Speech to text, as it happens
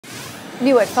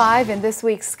New at 5 in this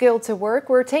week's Skill to Work,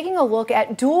 we're taking a look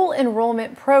at dual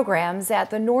enrollment programs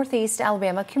at the Northeast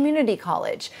Alabama Community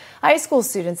College. High school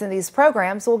students in these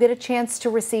programs will get a chance to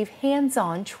receive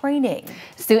hands-on training.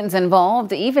 Students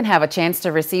involved even have a chance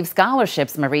to receive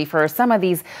scholarships, Marie, for some of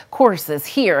these courses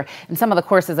here. And some of the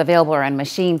courses available are in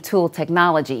machine tool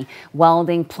technology,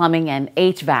 welding, plumbing, and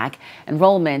HVAC.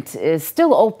 Enrollment is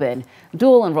still open.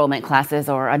 Dual enrollment classes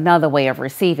are another way of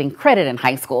receiving credit in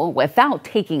high school without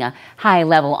taking a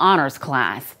high-level honors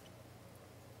class.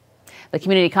 The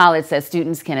community college says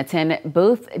students can attend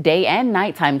both day and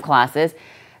nighttime classes,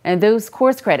 and those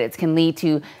course credits can lead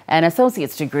to an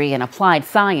associate's degree in applied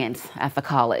science at the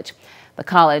college. The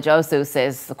college also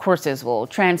says the courses will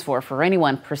transfer for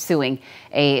anyone pursuing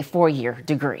a 4-year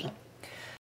degree.